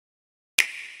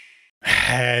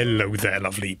Hello there,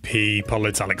 lovely people.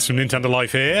 It's Alex from Nintendo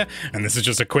Life here, and this is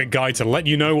just a quick guide to let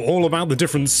you know all about the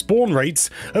different spawn rates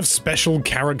of special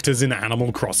characters in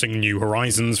Animal Crossing New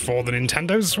Horizons for the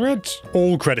Nintendo Switch.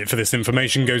 All credit for this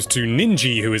information goes to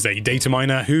Ninji, who is a data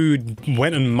miner who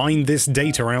went and mined this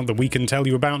data out that we can tell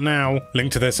you about now.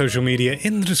 Link to their social media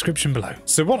in the description below.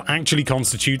 So what actually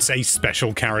constitutes a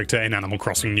special character in Animal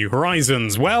Crossing New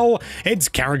Horizons? Well, it's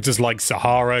characters like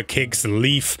Sahara, Kix,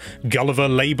 Leaf, Gulliver,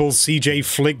 Label, CJ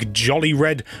Flick, Jolly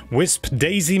Red, Wisp,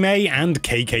 Daisy May, and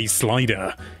KK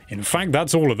Slider. In fact,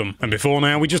 that's all of them. And before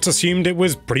now, we just assumed it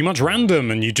was pretty much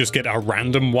random, and you just get a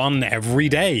random one every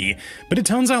day. But it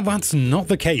turns out that's not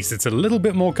the case. It's a little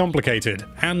bit more complicated,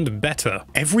 and better.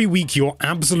 Every week, you're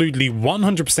absolutely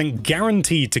 100%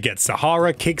 guaranteed to get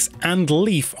Sahara, Kix, and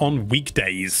Leaf on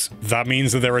weekdays. That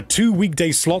means that there are 2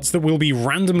 weekday slots that will be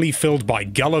randomly filled by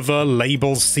Gulliver,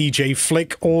 Label, CJ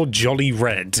Flick, or Jolly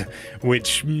Red.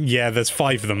 Which, yeah, there's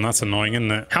 5 of them. That's annoying, isn't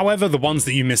it? However, the ones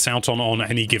that you miss out on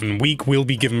any given week will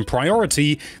be given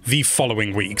priority the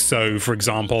following week. So, for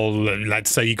example, let's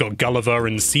say you got Gulliver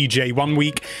and CJ one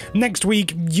week. Next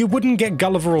week, you wouldn't get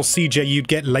Gulliver or CJ, you'd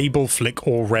get Label, Flick,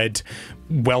 or Red.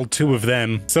 Well, 2 of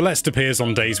them. Celeste appears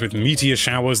on days with meteor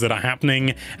showers that are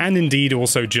happening, and indeed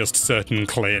also just certain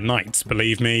clear nights.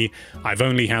 Believe me, I've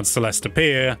only had Celeste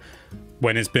appear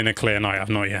when it's been a clear night.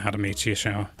 I've not yet had a meteor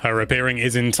shower. Her appearing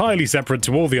is entirely separate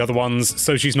to all the other ones,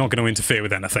 so she's not going to interfere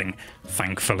with anything,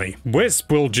 thankfully.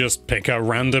 Wisp will just pick a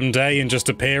random day and just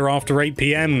appear after 8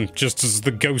 PM, just as the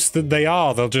ghosts that they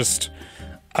are. They'll just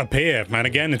appear, and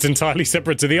again, it's entirely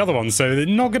separate to the other ones, so they're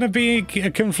not going to be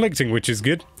conflicting, which is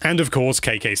good. And of course,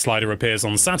 KK Slider appears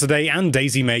on Saturday, and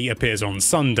Daisy May appears on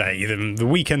Sunday. The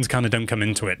weekends kind of don't come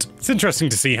into it. It's interesting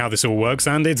to see how this all works,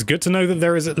 and it's good to know that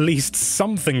there is at least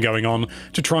something going on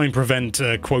to try and prevent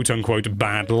quote-unquote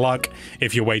bad luck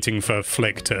if you're waiting for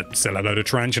Flick to sell a load of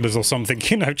tarantulas or something,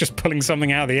 you know, just pulling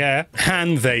something out of the air.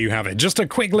 And there you have it, just a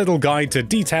quick little guide to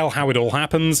detail how it all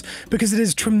happens, because it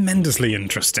is tremendously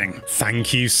interesting.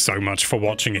 Thank you so much for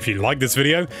watching. If you like this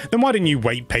video, then why don't you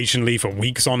wait patiently for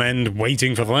weeks on end,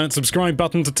 waiting for that subscribe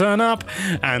button to turn up,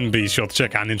 and be sure to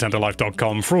check out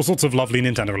nintendolife.com for all sorts of lovely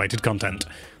Nintendo related content.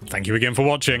 Thank you again for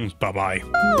watching. Bye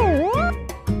bye.